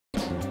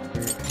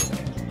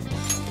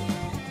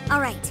All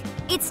right,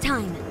 it's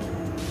time.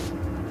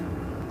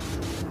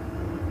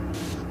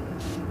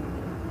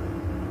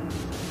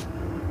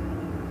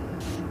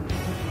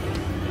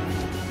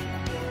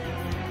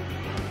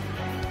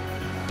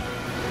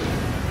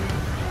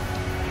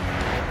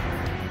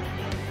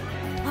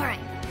 All right,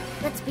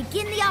 let's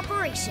begin the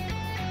operation.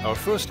 Our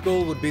first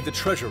goal would be the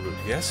treasure route,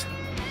 yes?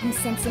 I'm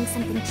sensing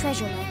something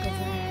treasure-like over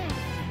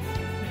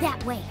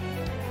that way,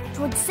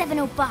 towards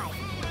 705.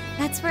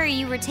 That's where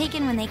you were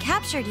taken when they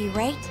captured you,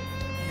 right?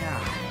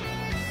 Yeah.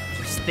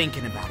 Just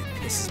thinking about it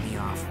pisses me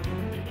off.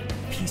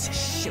 Piece of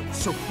shit was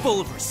so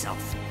full of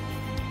herself.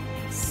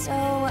 So,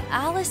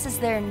 Alice is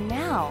there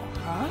now,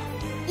 huh?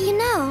 You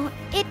know,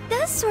 it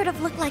does sort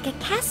of look like a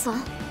castle.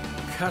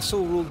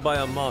 Castle ruled by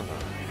a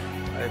monarch.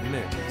 I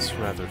admit, it's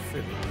rather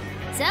fitting.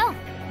 So,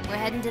 we're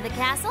heading to the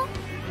castle?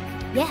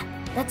 Yeah,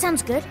 that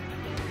sounds good.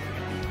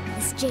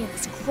 This jail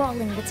is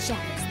crawling with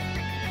shadows.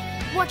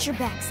 Watch your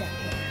backs out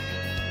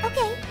there.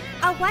 Okay,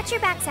 I'll watch your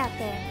backs out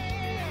there.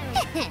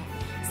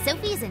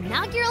 Sophie's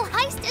inaugural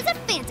heist is a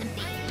phantom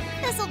thief.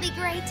 This'll be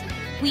great.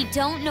 We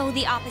don't know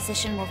the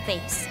opposition we'll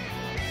face.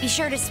 Be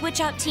sure to switch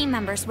out team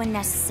members when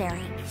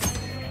necessary.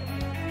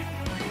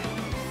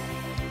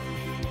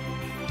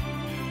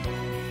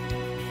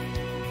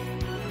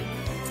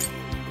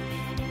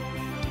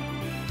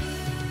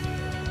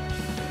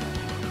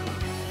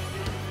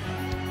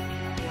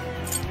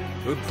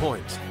 Good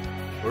point.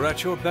 We're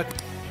at your beck.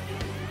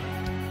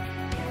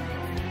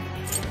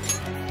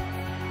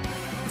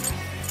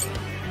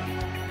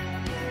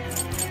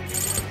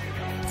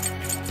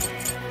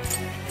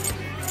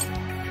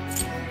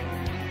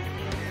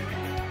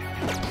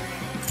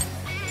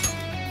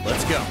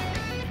 Let's go.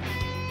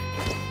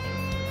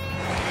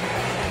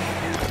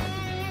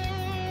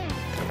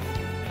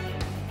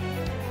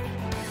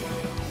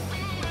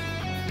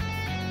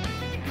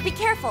 Be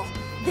careful!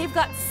 They've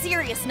got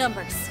serious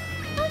numbers.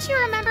 Don't you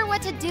remember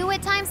what to do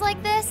at times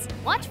like this?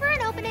 Watch for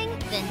an opening,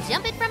 then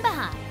jump it from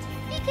behind.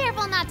 Be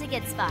careful not to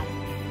get spotted.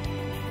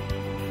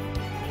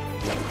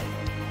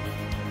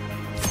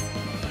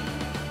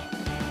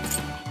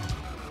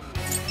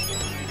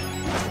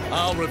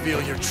 I'll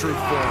reveal your true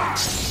form.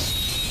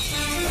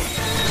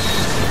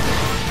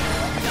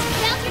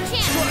 Now's your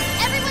chance.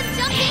 Everyone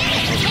jump in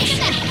and take a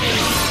nap.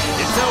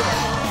 It's over.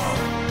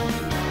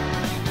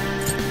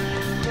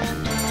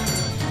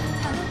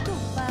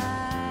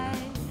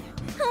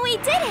 We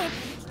did it!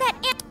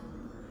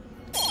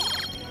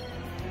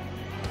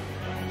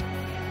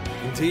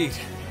 Indeed.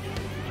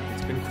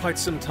 It's been quite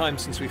some time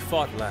since we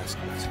fought last,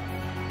 but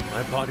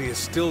my body is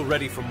still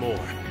ready for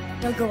more.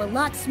 They'll go a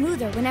lot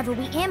smoother whenever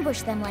we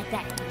ambush them like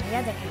that. On the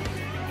other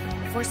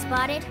hand, if we're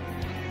spotted,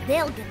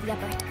 they'll get the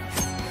upper hand.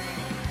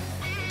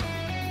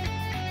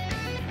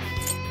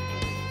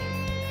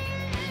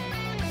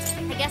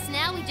 I guess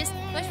now we just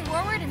push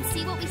forward and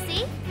see what we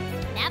see.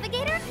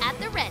 Navigator at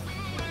the ready.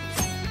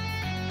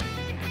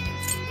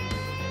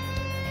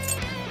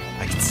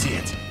 I can see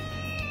it.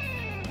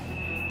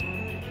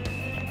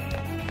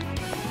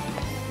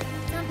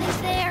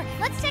 Something's there.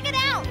 Let's check it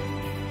out.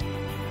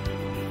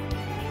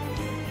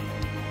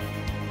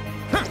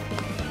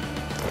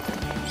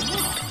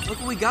 Look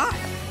what we got.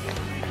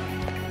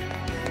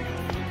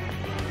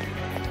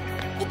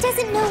 It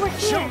doesn't know we're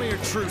here. Show me your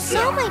true Now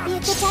self. might be a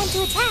good time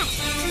to attack.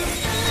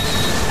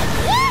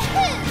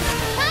 Woohoo!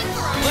 Time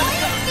for a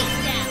royal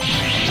beatdown.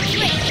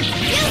 Great.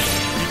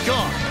 Be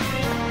gone.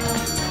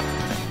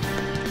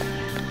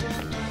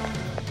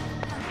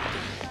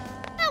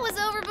 That was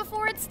over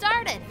before it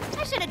started.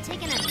 I should have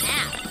taken a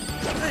nap.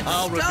 Good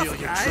I'll stuff, reveal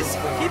your guys. true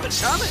form. Keep it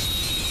coming.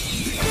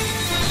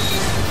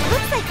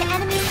 Looks like the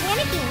enemy's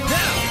panicking.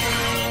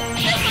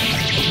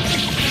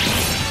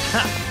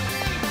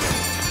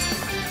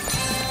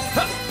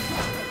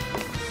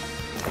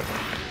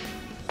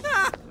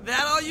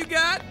 That all you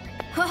got?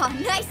 Oh,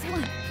 nice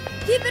one.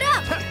 Keep it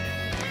up.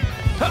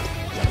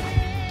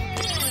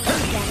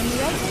 Got him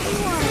right where you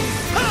want him.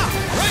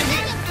 Right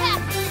here.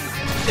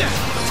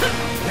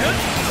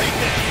 Take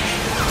that.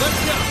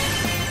 Let's go.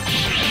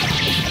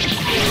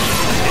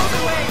 It's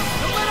away.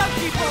 Don't let up,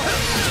 people.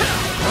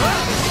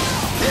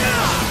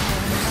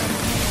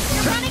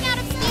 You're running out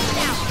of steam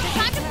now.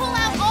 Time to pull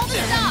out all the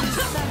stops.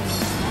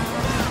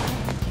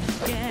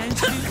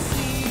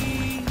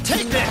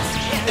 Take this.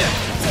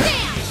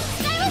 Damn!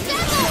 That was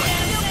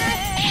Joker!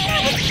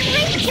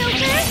 Great,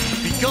 Joker!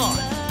 Be gone.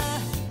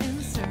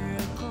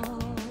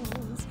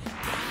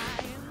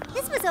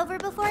 This was over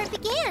before it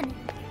began.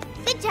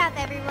 Good job,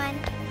 everyone.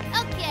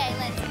 Okay,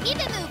 let's keep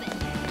it moving.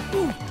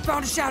 Ooh,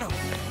 found a shadow.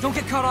 Don't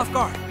get caught off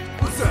guard.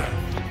 What's that?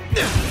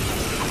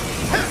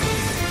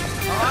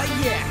 Oh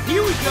yeah,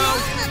 here we go.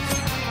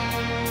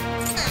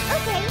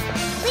 Okay,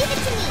 leave it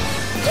to me.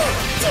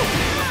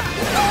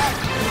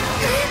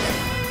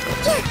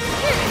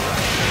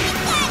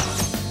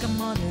 Come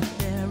on, if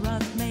there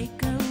are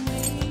make a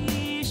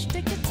wish,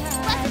 take your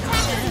time. Let's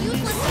attack this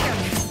useless here.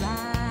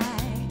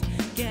 Right,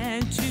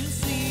 can't you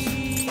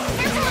see?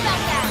 Careful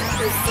about that.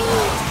 You see?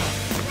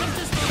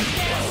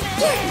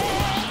 The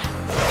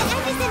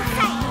end is in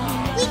sight.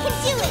 We can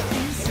do it.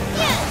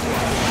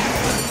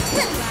 Yeah.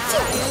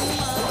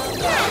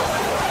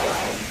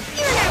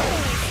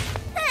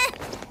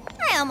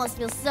 almost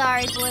feel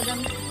sorry for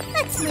them.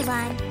 Let's move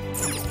on.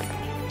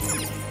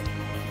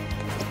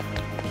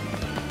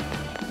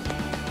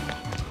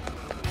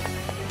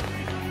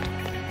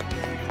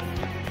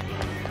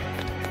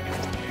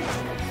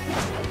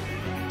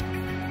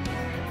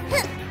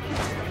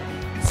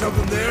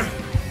 Something there?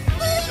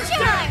 Blue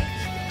charge!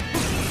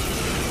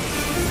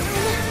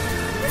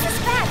 This is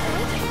bad,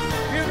 right?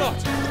 Fear not!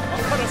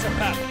 I'll cut us a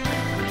path!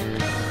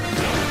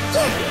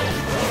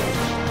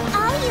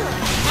 All you.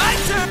 My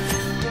turn!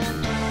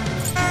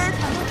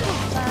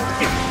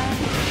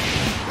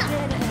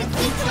 It's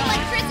weak to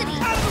electricity.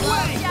 Out of the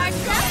way!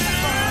 Charge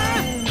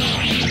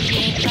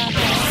up.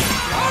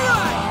 All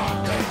right!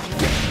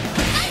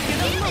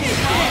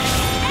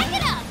 Back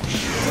it up.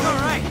 All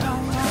right.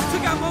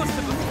 Took out most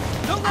of them.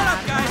 Don't let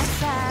up, guys.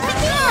 Pick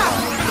it up.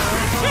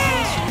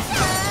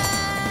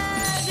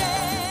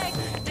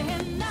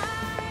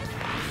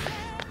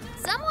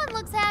 Someone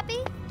looks happy.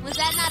 Was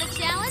that not a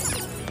challenge?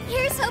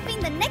 Here's hoping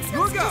the next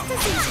one's We'll go.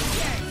 just as easy.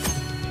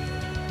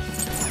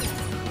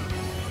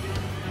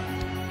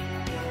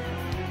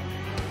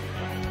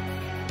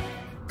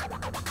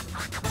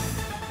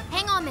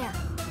 Hang on there.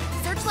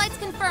 Searchlight's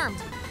confirmed.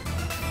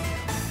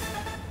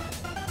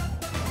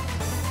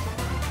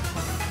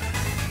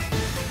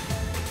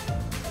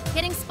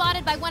 Getting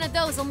spotted by one of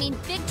those will mean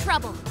big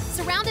trouble.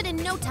 Surrounded in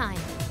no time.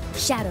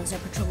 Shadows are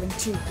patrolling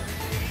too.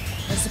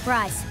 No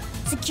surprise.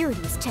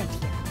 Security is tight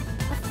here.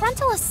 A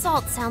frontal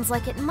assault sounds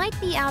like it might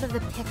be out of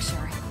the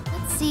picture.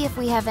 Let's see if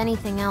we have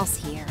anything else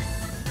here.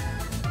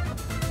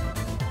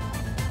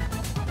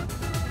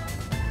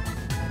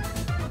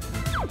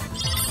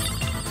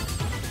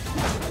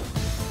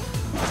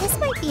 This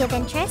might be of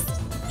interest.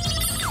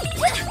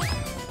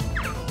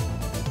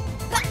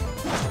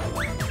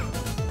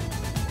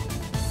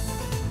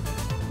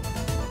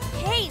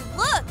 Hey,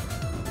 look!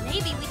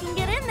 Maybe we can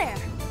get in there.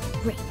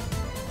 Great.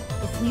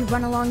 If we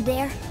run along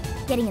there,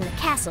 getting in the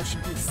castle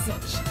should be a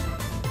cinch.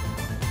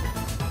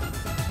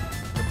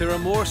 But there are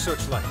more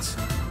searchlights.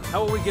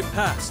 How will we get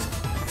past?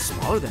 It's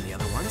smaller than the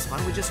other ones. Why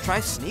don't we just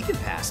try sneaking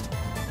past?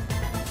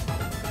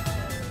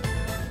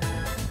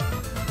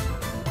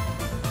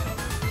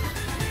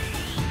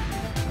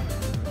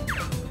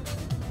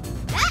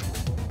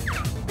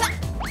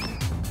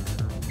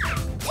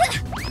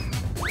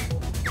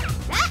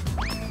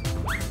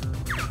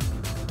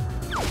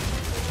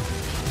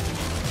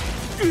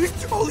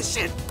 Holy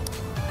shit!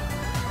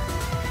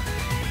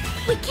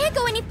 We can't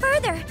go any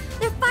further.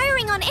 They're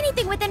firing on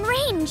anything within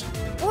range.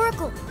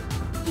 Oracle,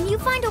 can you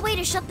find a way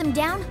to shut them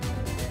down?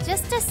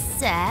 Just a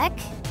sec.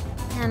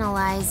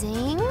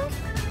 Analyzing.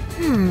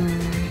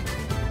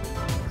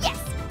 Yes,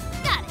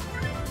 got it.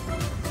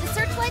 The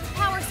searchlight's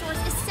power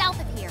source is south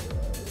of here.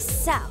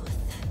 South.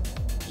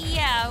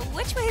 Yeah,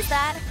 which way is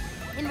that?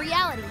 In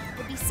reality,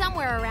 it'd be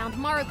somewhere around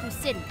Maruku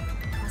City.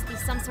 Must be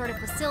some sort of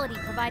facility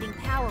providing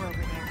power over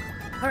there.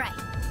 All right,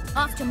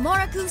 off to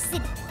Maruku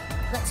City.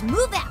 Let's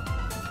move out.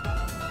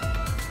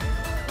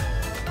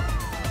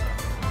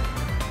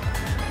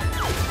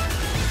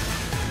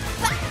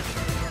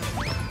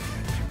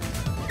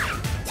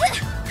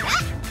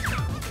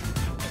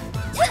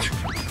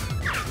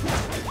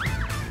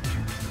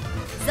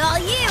 It's all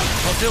you.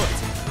 I'll do it.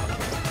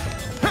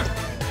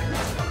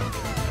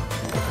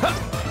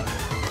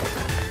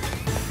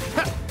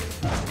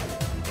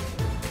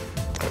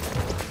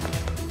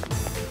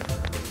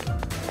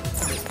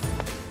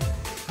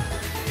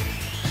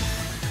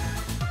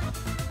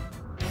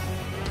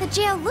 The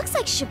jail looks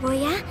like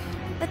Shibuya,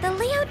 but the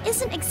layout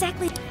isn't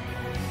exactly...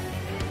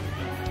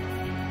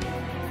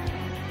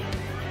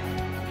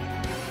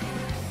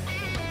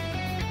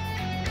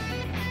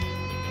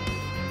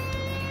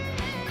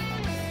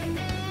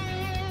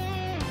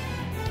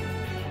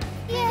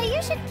 Yeah,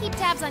 you should keep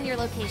tabs on your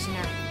location,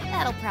 or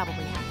that'll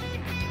probably happen.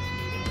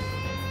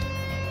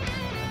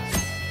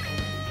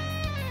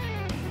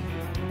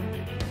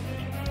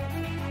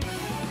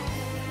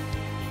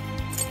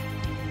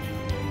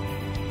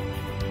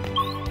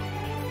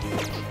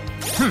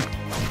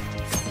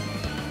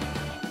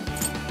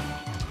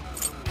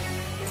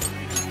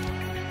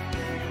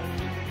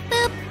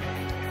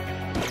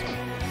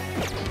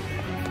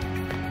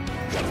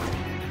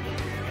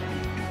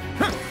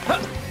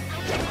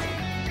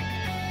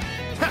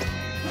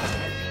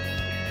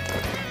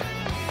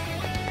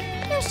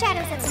 No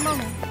shadows at the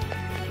moment.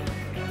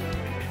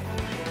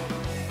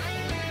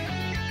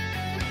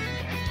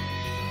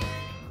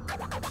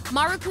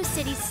 Maruku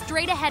City's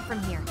straight ahead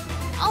from here.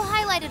 I'll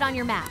highlight it on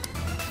your map.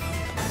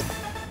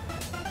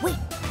 Wait,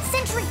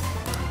 sentry!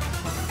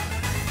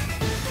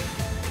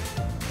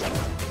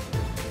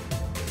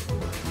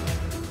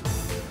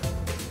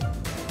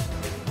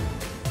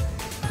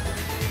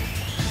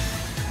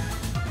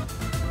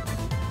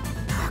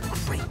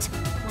 Great.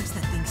 Once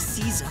that thing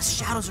sees us,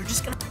 shadows are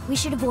just gonna... We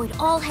should avoid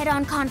all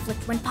head-on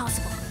conflict when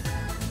possible.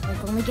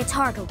 Life only gets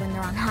harder when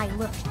they're on high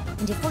alert,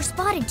 and if we're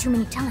spotted too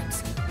many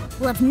times,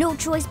 we'll have no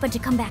choice but to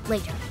come back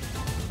later.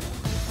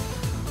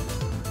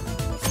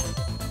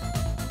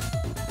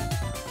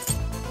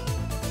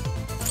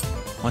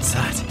 What's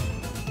that?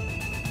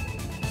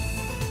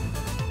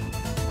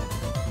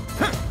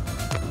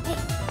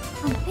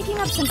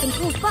 up something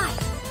close by.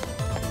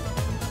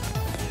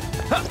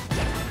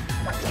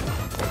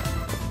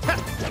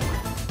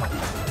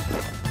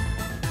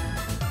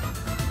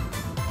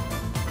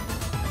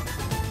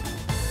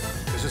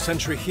 There's a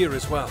sentry here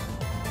as well.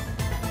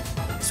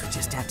 Guess we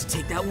just have to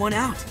take that one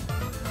out.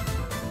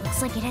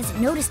 Looks like it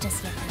hasn't noticed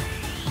us yet.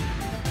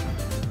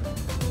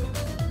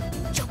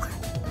 Joker,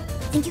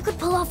 think you could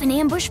pull off an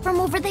ambush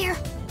from over there?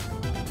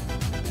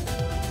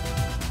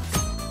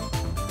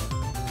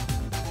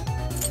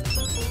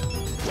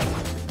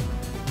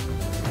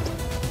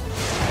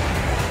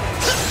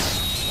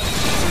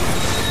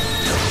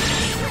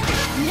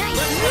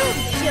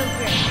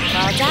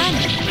 Well done.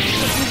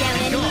 Taking down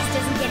enemies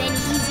doesn't get any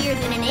easier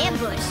than an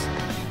ambush.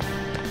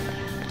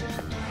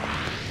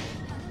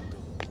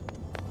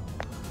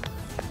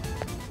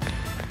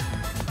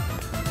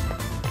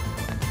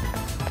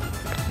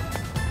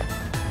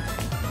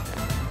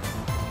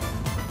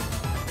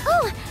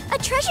 Oh, a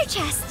treasure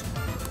chest.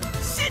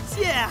 Shit,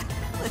 yeah!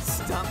 Let's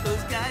stomp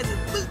those guys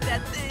and loot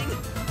that thing.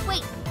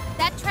 Wait,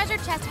 that treasure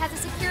chest has a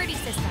security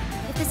system.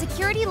 If the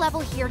security level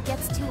here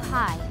gets too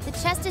high, the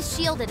chest is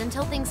shielded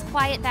until things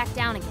quiet back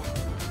down again.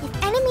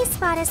 If enemies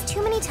spot us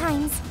too many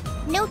times,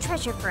 no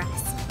treasure for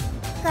us.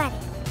 Got it.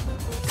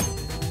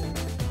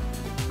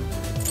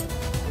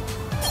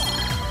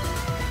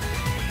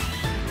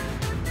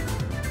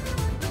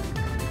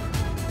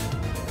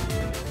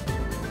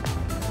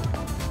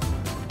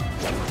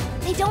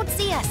 They don't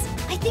see us.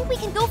 I think we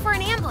can go for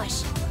an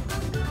ambush.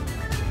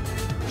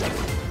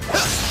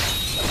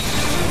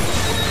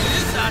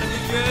 This ought to be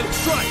good.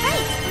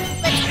 Right!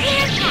 Let's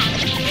clear a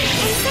path.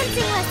 I'm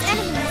sensing less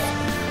enemies.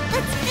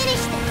 Let's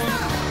finish this.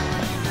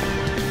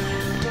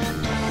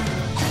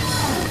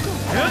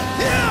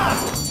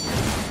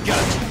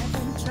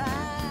 Gotcha.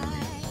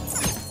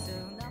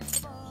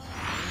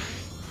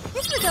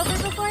 This was over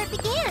before it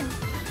began.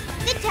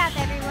 Good job,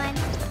 everyone.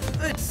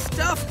 Good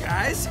stuff,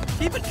 guys.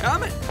 Keep it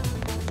coming.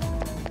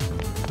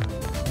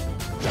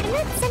 I'm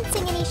not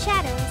sensing any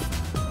shadows.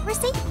 We're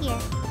safe here.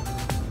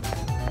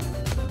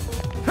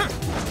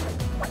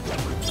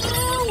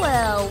 Oh,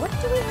 well, what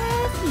do we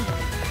have here?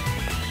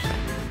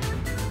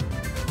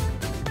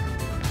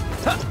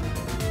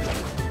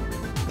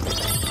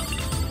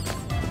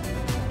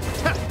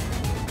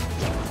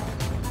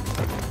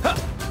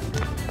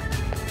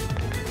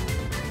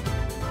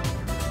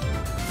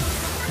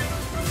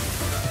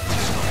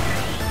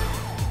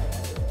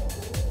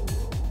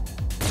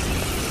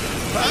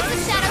 Face the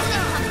shadows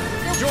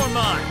incoming. You're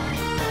mine.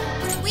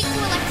 Weak to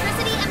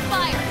electricity and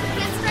fire.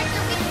 Can't strike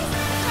your weakness.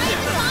 Try the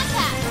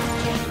contact.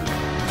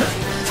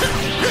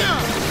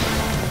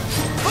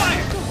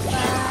 Fire!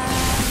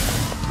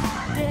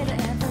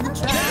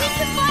 Weak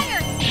to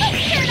fire.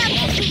 Let's turn up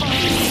the heat.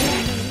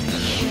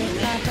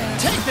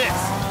 Take this!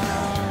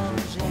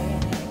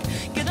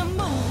 Get a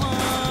move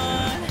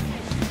on.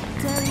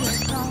 Tell you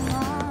come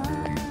on.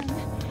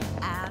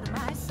 Out of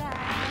my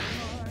sight.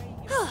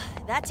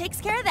 That takes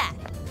care of that.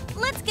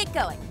 Let's get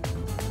going.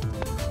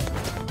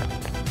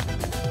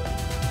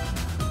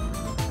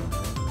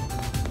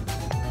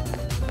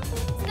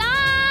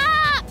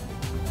 Stop!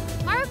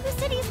 Haruku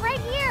City's right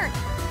here.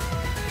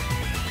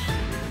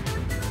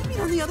 You mean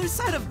on the other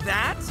side of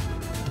that?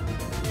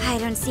 I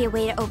don't see a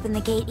way to open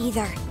the gate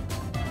either.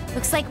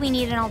 Looks like we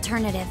need an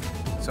alternative.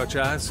 Such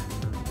as?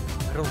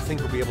 I don't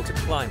think we'll be able to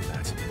climb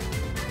that.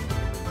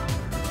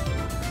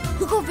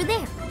 Look over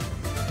there.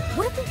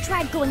 What if we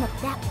tried going up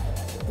that way?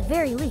 At the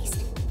very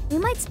least, we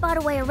might spot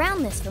a way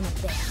around this from up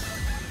there.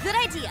 Good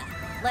idea.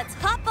 Let's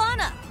hop on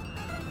up.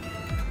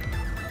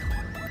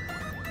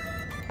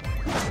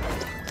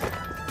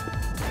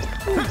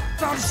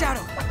 Found a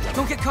shadow.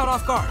 Don't get caught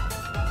off guard.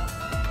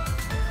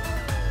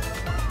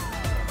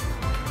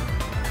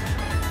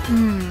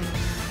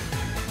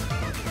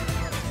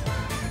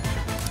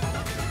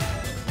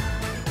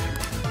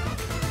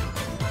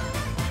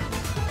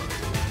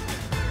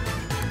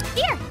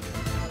 Here.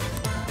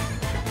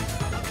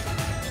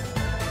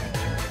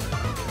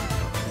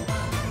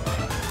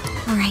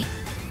 All right.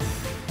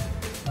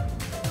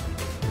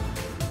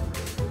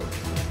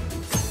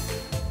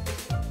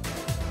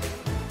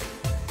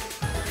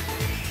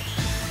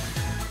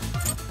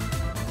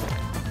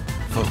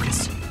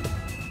 Focus.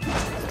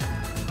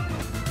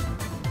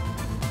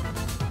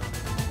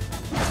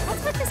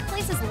 What's with this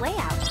place's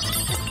layout?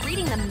 Just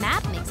reading the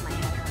map makes my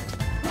head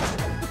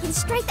hurt. We can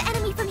strike the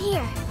enemy from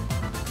here.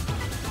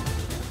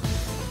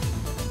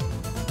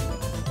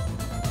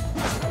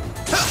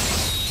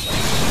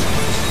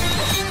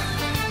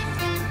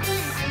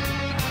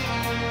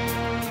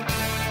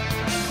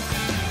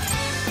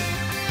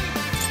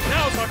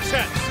 Now's our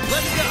chance!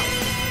 Let's go!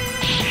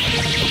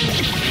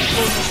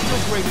 Those are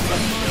still great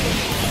enough.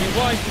 Be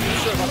wise to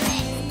serve us.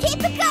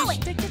 Keep it going!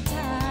 Take your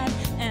time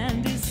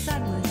and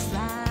decide what's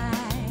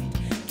right.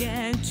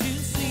 Can't you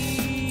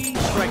see?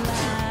 Right.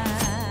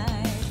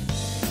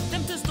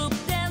 Them to stop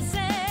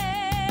dancing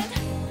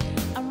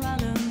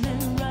around the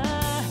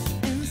mirror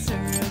in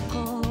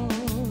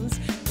circles,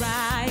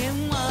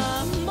 crying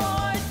one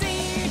more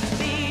thing.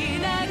 Be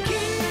the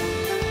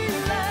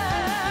killer,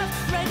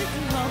 ready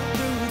to walk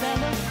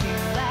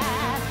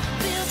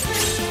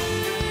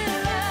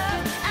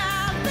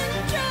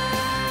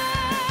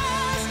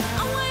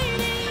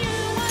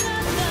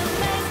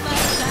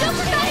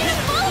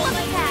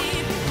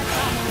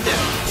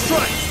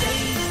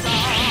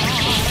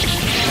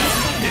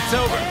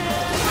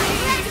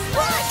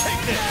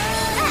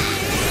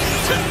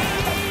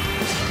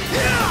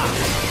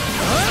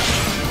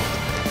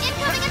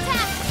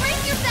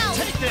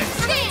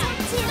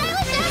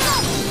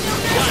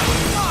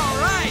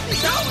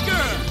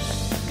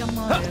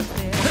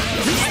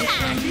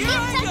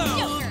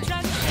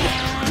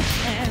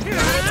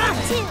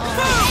too.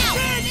 Now,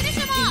 finish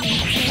him off!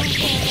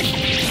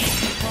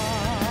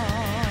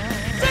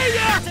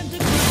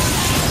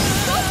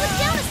 Go put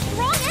down a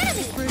strong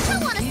enemy! I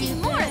want to see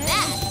more of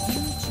that!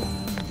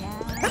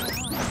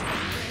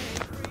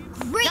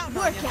 Great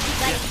work,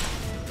 everybody.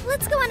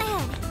 Let's go on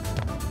ahead.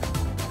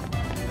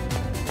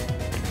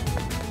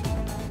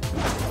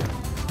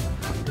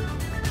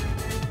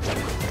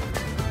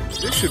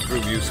 This should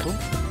prove useful.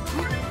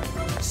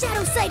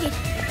 Shadow sighted.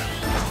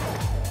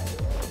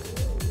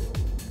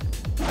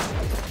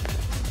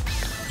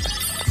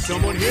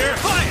 Someone here?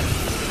 Fire!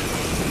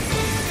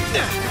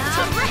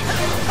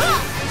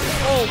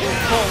 All will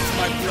fall to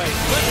my blade.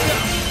 Let's go!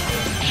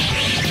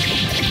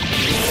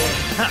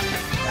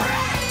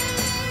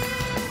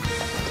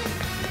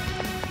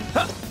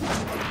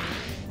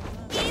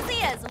 Easy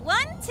as 1,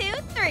 2,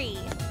 3.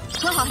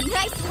 Oh,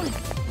 nice one.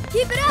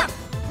 Keep it up.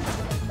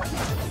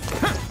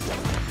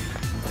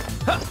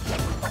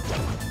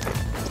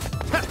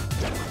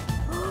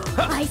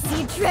 I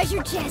see a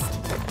treasure chest,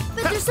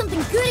 but there's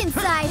something good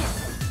inside.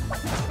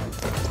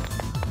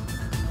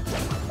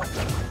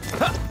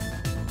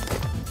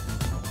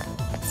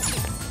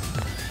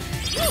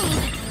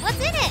 What's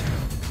in it?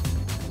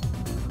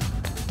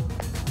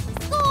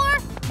 Score!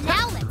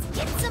 Now let's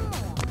get some more.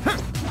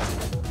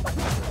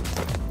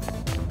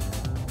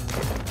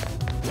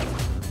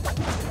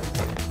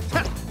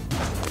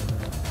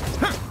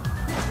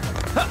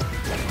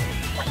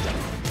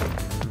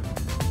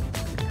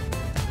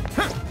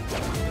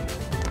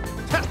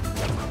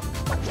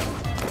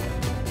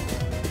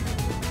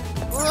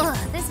 Ugh,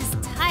 this is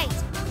tight.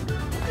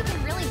 You can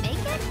really make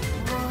it?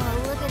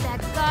 Oh, look at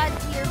that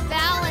god-tier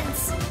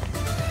balance.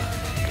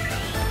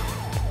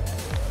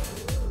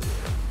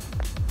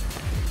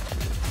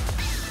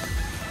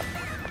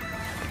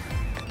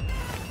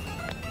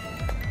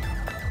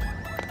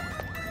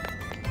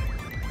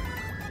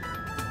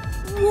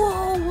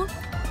 Whoa!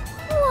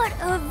 What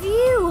a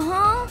view,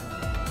 huh?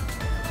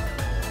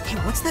 Hey,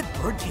 what's that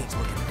birdcage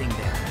looking thing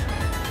there?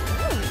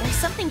 Ooh, there's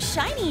something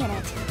shiny in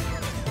it.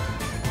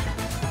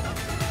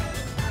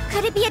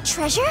 Could it be a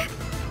treasure?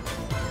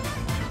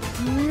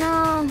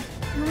 No,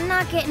 I'm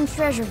not getting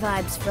treasure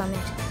vibes from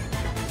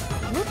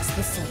it. Looks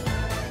the same.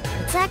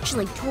 It's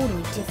actually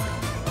totally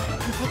different.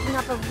 I'm picking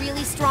up a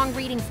really strong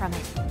reading from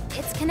it.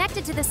 It's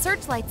connected to the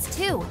searchlights,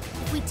 too.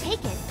 If we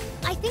take it,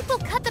 I think we'll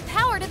cut the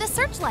power to the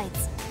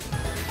searchlights.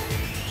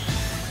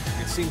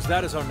 It seems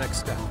that is our next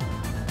step.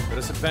 Let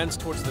us advance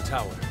towards the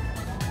tower.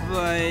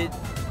 But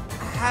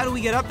how do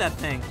we get up that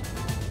thing?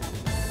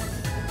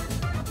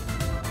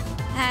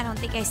 I don't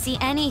think I see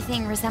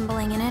anything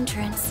resembling an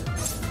entrance.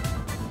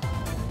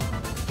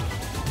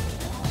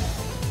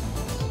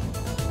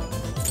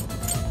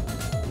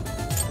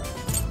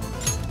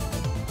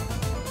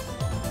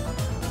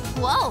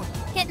 Whoa,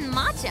 getting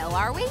macho,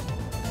 are we?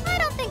 I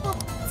don't think we'll...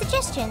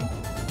 Suggestion.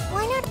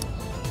 Why not?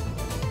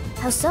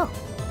 How so?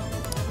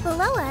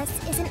 Below us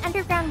is an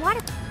underground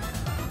water...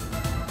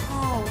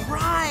 Oh,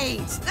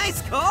 right!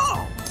 Nice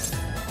call!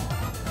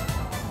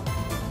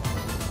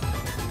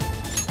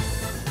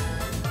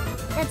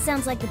 That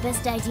sounds like the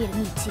best idea to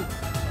me, too.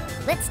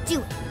 Let's do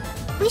it.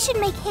 We should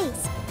make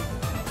haste.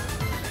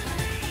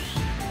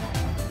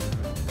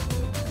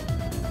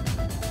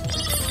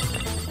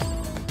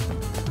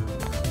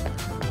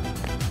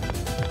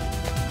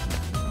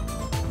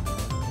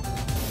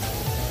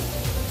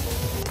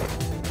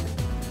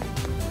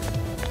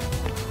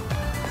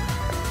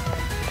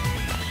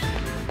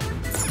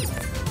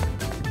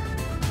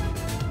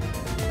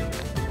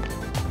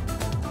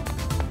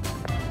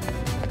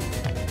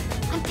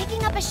 I'm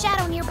picking up a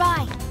shadow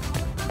nearby.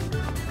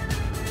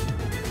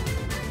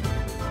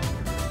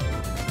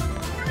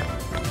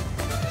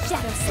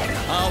 Shadow set.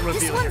 I'll reveal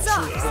This one's your off.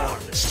 true form.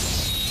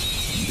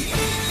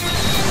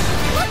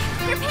 Look,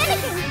 they're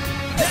panicking.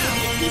 This will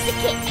be a piece of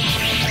cake.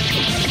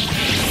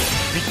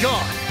 Be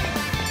gone!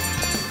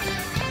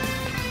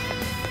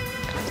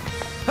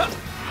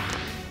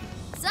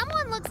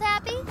 Someone looks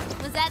happy.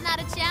 Was that not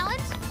a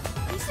challenge?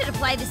 You should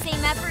apply the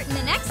same effort in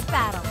the next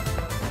battle.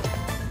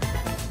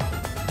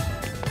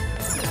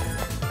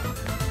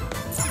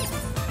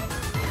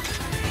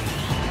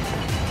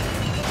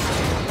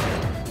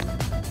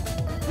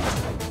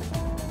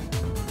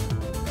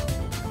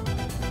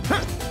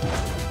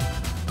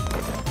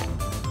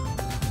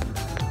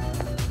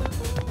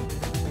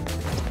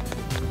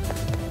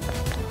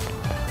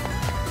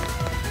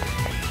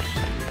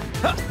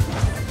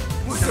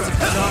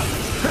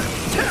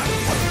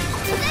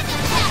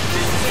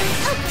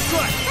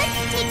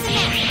 Let's take them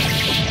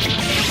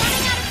out.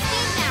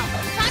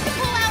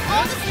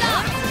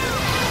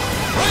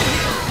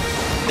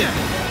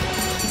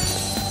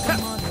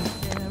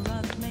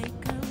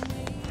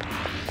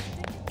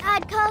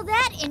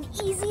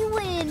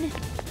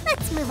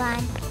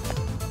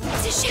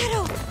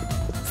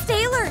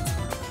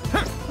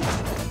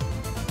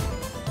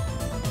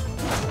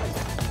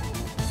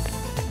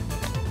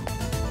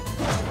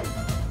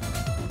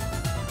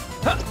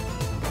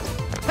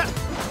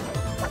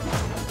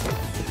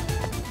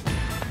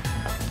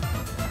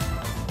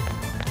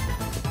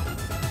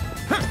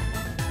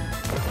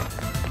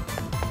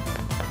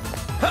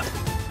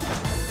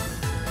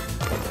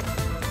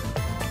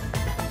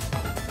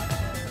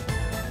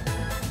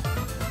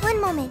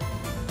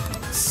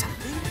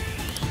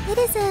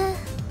 is a...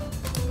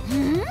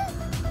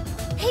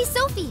 Hey,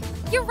 Sophie,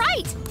 you're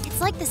right!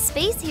 It's like the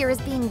space here is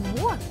being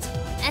warped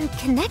and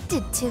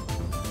connected to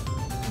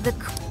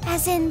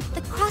As in,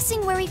 the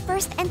crossing where we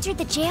first entered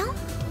the jail?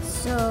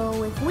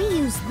 So, if we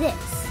use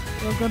this,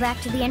 we'll go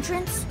back to the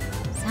entrance?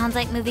 Sounds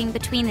like moving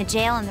between the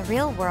jail and the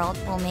real world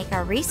will make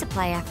our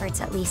resupply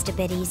efforts at least a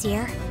bit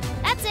easier.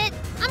 That's it.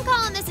 I'm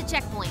calling this a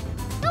checkpoint.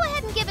 Go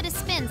ahead and give it a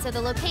spin so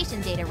the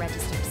location data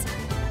registers.